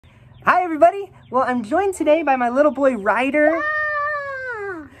Hi everybody! Well, I'm joined today by my little boy Ryder.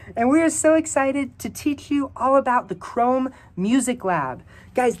 Ah! And we are so excited to teach you all about the Chrome Music Lab.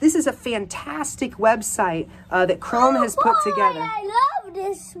 Guys, this is a fantastic website that Chrome has put together. I love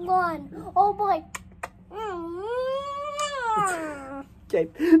this one. Oh boy. Okay,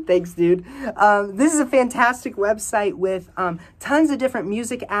 thanks, dude. This is a fantastic website with tons of different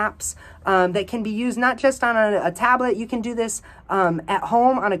music apps that can be used not just on a tablet. You can do this at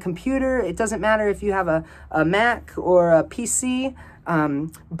home on a computer. It doesn't matter if you have a Mac or a PC.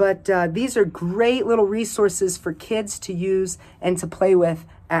 But these are great little resources for kids to use and to play with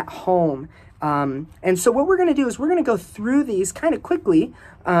at home. And so what we're going to do is we're going to go through these kind of quickly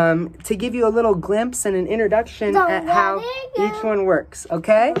to give you a little glimpse and an introduction at how each one works,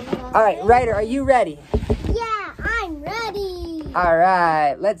 okay? All right, Ryder, are you ready? Yeah, I'm ready. All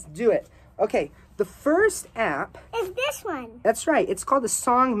right, let's do it. Okay, the first app It's this one. That's right. It's called the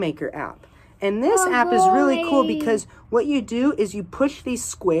Songmaker app. And this app is really cool because what you do is you push these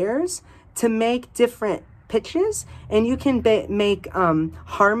squares to make different pitches, and you can make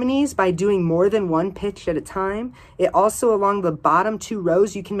harmonies by doing more than one pitch at a time. It also, along the bottom two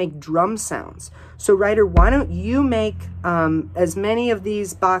rows, you can make drum sounds. So Ryder, why don't you make as many of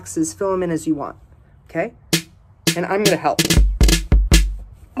these boxes, fill them in as you want, okay? And I'm gonna help. Dad,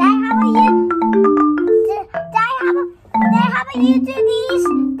 how about you do these?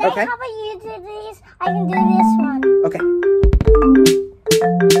 Dad, Okay. how about you do these? I can do this one. Okay.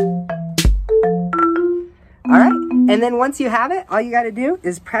 All right, and then once you have it, all you got to do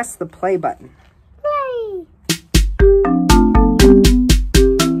is press the play button. Play.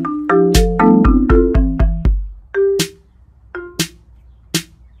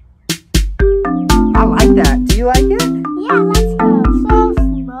 I like that. Do you like it? Yeah, let's go. So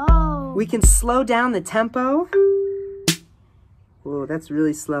slow. We can slow down the tempo. Whoa, that's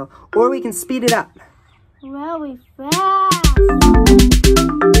really slow. Or we can speed it up. Really fast.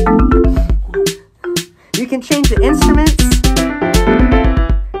 You can change the instruments,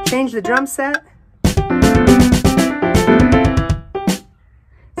 change the drum set.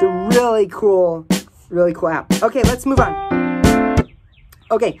 It's a really cool app. Okay, let's move on.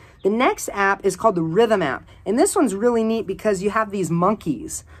 Okay, the next app is called the Rhythm app. And this one's really neat because you have these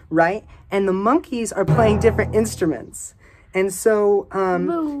monkeys, right? And the monkeys are playing different instruments. And so,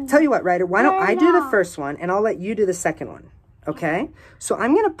 tell you what, Ryder, why don't I do the first one and I'll let you do the second one. Okay, so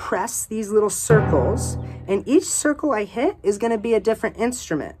I'm going to press these little circles, and each circle I hit is going to be a different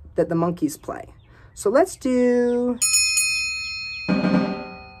instrument that the monkeys play. So let's listen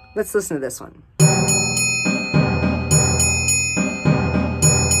to this one.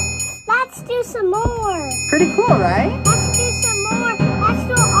 Let's do some more. Pretty cool, right? Let's do some more. Let's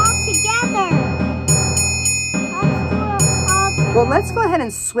do it all together. Well, let's go ahead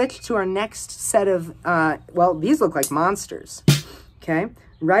and switch to our next set of, well, these look like monsters, okay?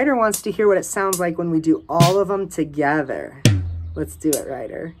 Ryder wants to hear what it sounds like when we do all of them together. Let's do it,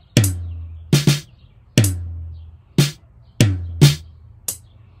 Ryder.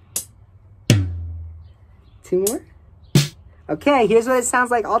 Two more. Okay, here's what it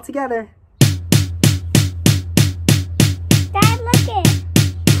sounds like all together. Dad, look it.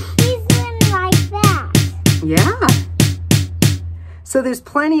 He's doing like that. Yeah. So there's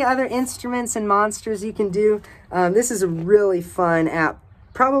plenty of other instruments and monsters you can do. This is a really fun app.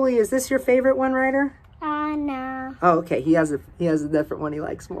 Probably, is this your favorite one, Ryder? No. Oh, okay. He has a different one he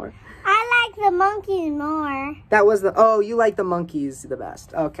likes more. I like the monkeys more. That was oh, you like the monkeys the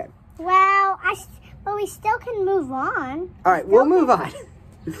best. Okay. Well, but we still can move on. All right, we'll move on.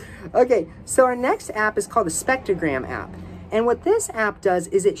 Okay, so our next app is called the Spectrogram app. And what this app does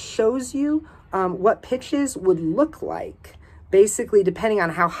is it shows you what pitches would look like, basically depending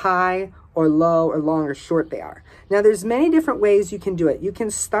on how high or low or long or short they are. Now there's many different ways you can do it. You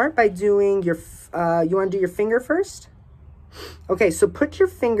can start by doing your, you want to do your finger first? Okay, so put your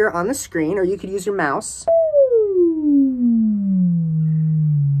finger on the screen, or you could use your mouse.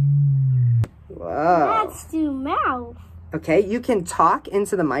 Whoa. Let's do mouth. Okay, you can talk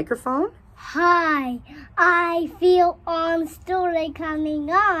into the microphone. Hi, I feel on story coming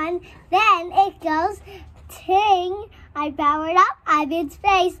on. Then it goes ting. I powered up. I'm in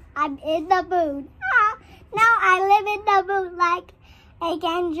space. I'm in the moon. Ah, now I live in the moon like a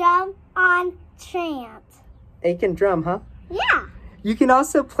can drum on trance. Aiken drum, huh? Yeah. You can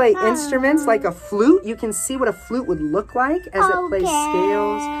also play instruments like a flute. You can see what a flute would look like as it plays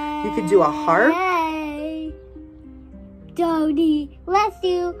scales. You could do a harp. Hey, Dodie, let's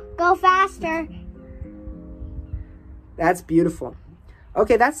go faster. That's beautiful.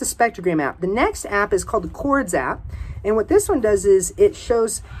 Okay, that's the Spectrogram app. The next app is called the Chords app. And what this one does is it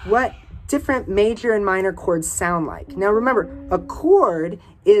shows what different major and minor chords sound like. Now remember, a chord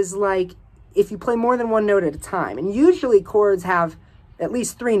is like if you play more than one note at a time. And usually chords have at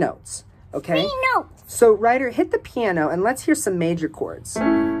least 3 notes, okay? 3 notes. So Ryder, hit the piano and let's hear some major chords.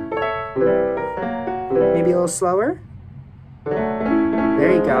 Maybe a little slower.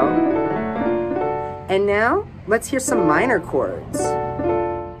 There you go. And now, let's hear some minor chords.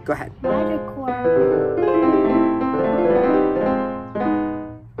 Go ahead. Minor chord.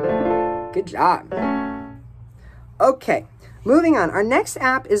 Good job. Okay, moving on. Our next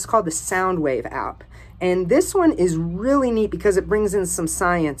app is called the Soundwave app. And this one is really neat because it brings in some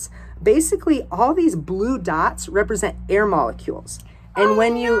science. Basically, all these blue dots represent air molecules. And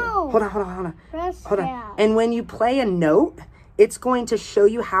when you, hold on. And when you play a note, it's going to show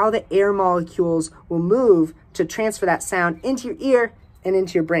you how the air molecules will move to transfer that sound into your ear and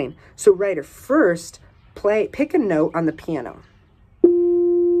into your brain. So Ryder, first, pick a note on the piano.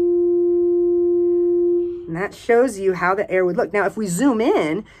 And that shows you how the air would look. Now, if we zoom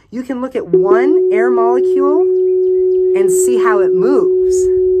in, you can look at one air molecule and see how it moves.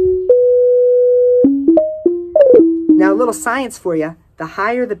 Now, a little science for you. The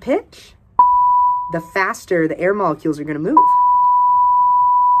higher the pitch, the faster the air molecules are going to move.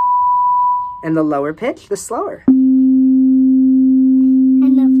 And the lower pitch, the slower. And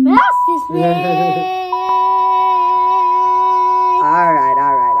the fastest way. All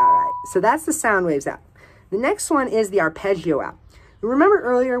right. So that's the Soundwaves app. The next one is the Arpeggio app. Remember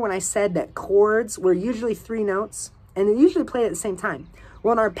earlier when I said that chords were usually 3 notes and they usually play at the same time?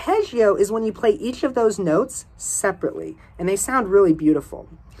 Well, an arpeggio is when you play each of those notes separately and they sound really beautiful.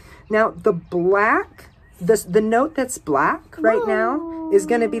 Now, the note that's black right now is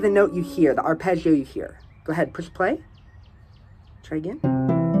going to be the note you hear, the arpeggio you hear. Go ahead, push play. Try again.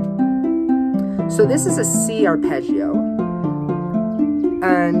 So this is a C arpeggio.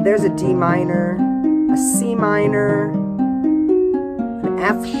 And there's a D minor, a C minor, an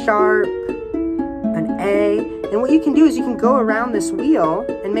F sharp, an A. And what you can do is you can go around this wheel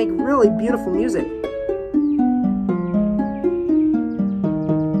and make really beautiful music.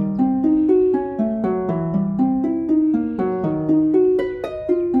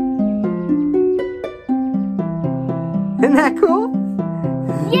 Isn't that cool?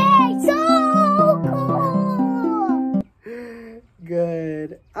 Yay, so cool!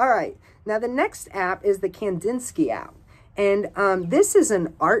 Good. All right. Now the next app is the Kandinsky app. And this is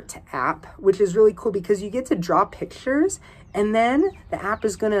an art app, which is really cool because you get to draw pictures and then the app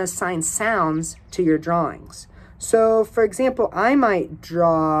is going to assign sounds to your drawings. So, for example, I might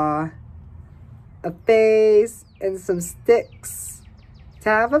draw a face and some sticks to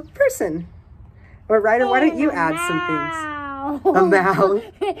have a person. Or Ryder, why don't you add some things? A mouth.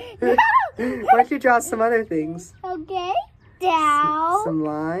 Why don't you draw some other things? Okay. Down. Some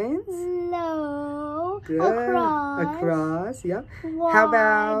lines. Low. Good. Across, yep. Water. How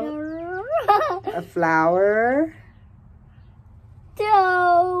about a flower?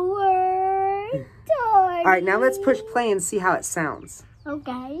 Toward. All right, now let's push play and see how it sounds.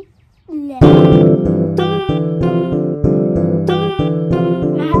 Okay.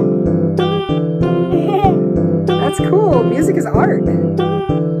 That's cool. Music is art.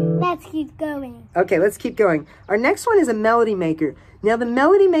 Let's keep going. Okay, let's keep going. Our next one is a melody maker. Now, the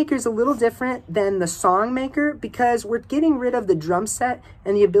melody maker is a little different than the song maker because we're getting rid of the drum set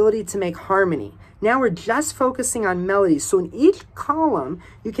and the ability to make harmony. Now we're just focusing on melodies. So in each column,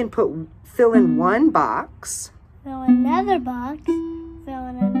 you can fill in one box. Fill another box. Fill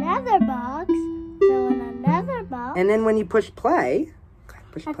in another box. Fill in another box. And then when you push play,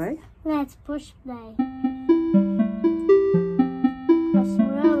 push play. Let's push play. That's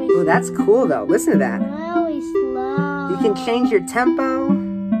really Oh, that's cool though. Listen to that. really slow. You can change your tempo. Go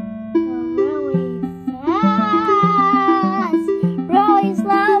really fast. Really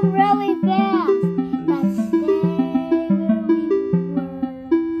slow, really fast. Let's stay where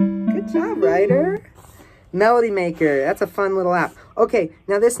we were. Good job, Ryder. Melody Maker. That's a fun little app. Okay,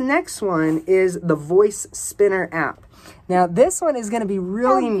 now this next one is the Voice Spinner app. Now this one is going to be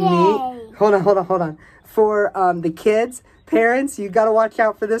really neat. Hold on. For the kids, parents, you got to watch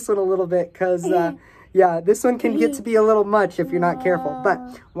out for this one a little bit because, yeah, this one can get to be a little much if you're not careful. But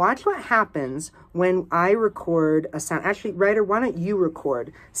watch what happens when I record a sound. Actually, Ryder, why don't you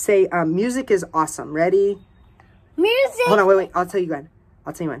record? Say, music is awesome. Ready? Music. Hold on, wait. I'll tell you when.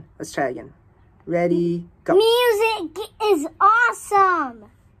 Let's try again. Ready, go. Music is awesome.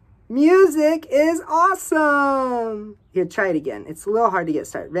 Music is awesome. Here, try it again. It's a little hard to get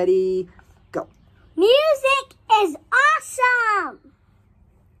started. Ready, go. Music is awesome.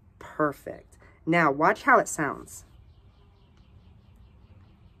 Perfect. Now, watch how it sounds.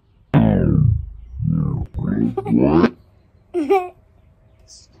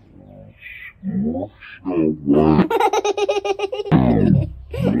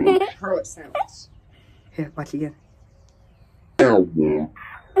 How it sounds. Here, watch again. So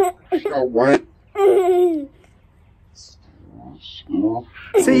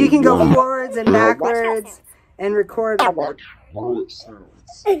you can go forwards and backwards and record.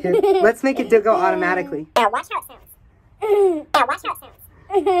 Here, let's make it go automatically. Watch how it sounds. Watch how it sounds.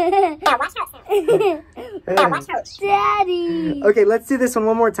 Watch how it sounds. Daddy. Okay, let's do this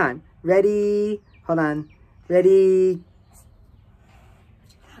one more time. Ready? Hold on. Ready?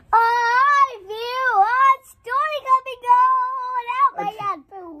 I feel a story coming on. Out my hand.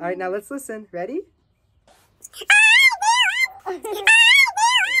 All right, now let's listen. Ready? I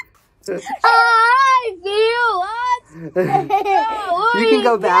feel You can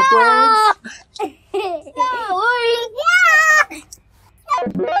go backwards.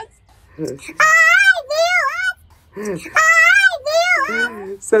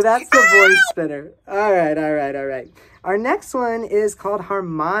 So that's the voice spinner. All right. Our next one is called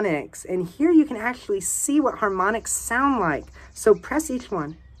harmonics. And here you can actually see what harmonics sound like. So press each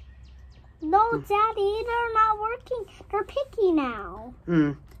one. No, Daddy, they're not working. They're picky now.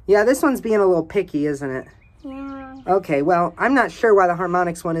 Yeah, this one's being a little picky, isn't it? Yeah. Okay, well, I'm not sure why the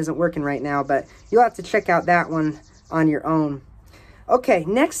harmonics one isn't working right now, but you'll have to check out that one on your own. Okay,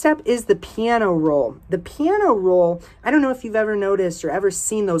 next up is the piano roll. The piano roll, I don't know if you've ever noticed or ever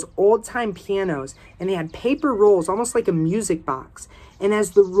seen those old-time pianos, and they had paper rolls, almost like a music box. And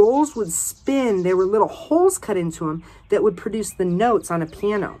as the rolls would spin, there were little holes cut into them that would produce the notes on a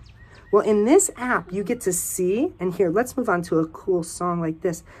piano. Well, in this app, you get to see, and here, let's move on to a cool song like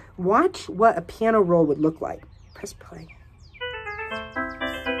this. Watch what a piano roll would look like. Press play.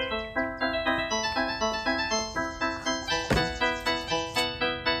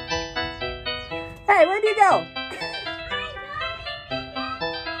 Hey, where'd you go?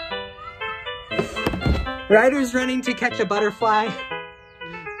 Ryder's running to catch a butterfly.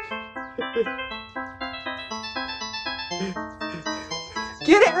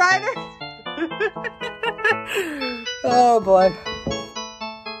 Get it, Ryder? Oh, boy.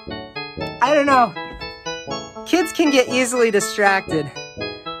 I don't know. Kids can get easily distracted.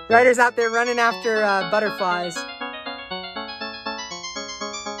 Ryder's out there running after butterflies.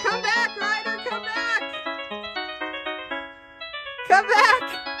 Come back, Ryder, come back! Come back!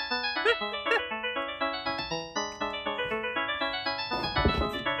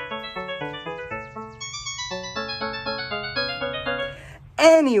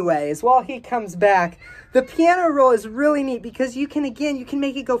 Anyways, while he comes back, the piano roll is really neat because you can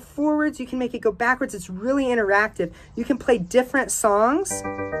make it go forwards, you can make it go backwards. It's really interactive. You can play different songs.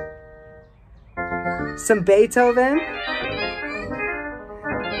 Some Beethoven.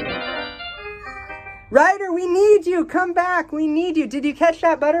 Ryder, we need you. Come back. We need you. Did you catch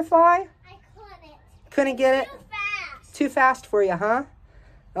that butterfly? I couldn't. Couldn't get it? Too fast. Too fast for you, huh?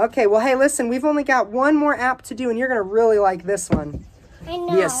 Okay, well, hey, listen, we've only got one more app to do, and you're going to really like this one. I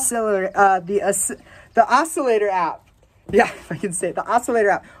know. The oscillator app. Yeah, if I can say it, the oscillator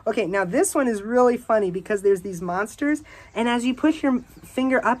app. Okay, now this one is really funny because there's these monsters, and as you push your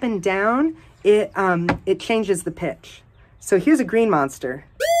finger up and down, it changes the pitch. So here's a green monster.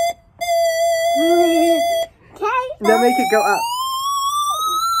 Okay. They'll make it go up.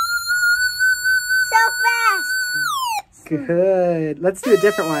 So fast. Good. Let's do a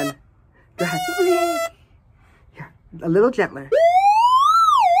different one. Go ahead. Here, a little gentler.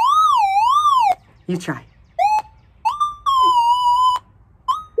 You try.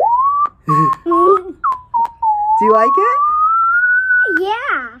 Do you like it?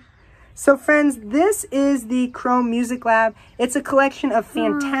 Yeah. So friends, this is the Chrome Music Lab. It's a collection of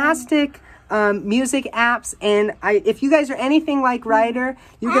fantastic music apps, and if you guys are anything like Ryder,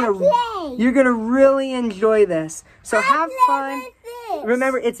 you're gonna really enjoy this. So have fun.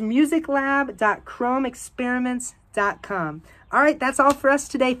 Remember, it's musiclab.chromeexperiments.com. All right, that's all for us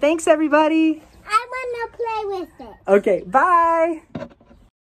today. Thanks, everybody. I want to play with it. Okay, bye.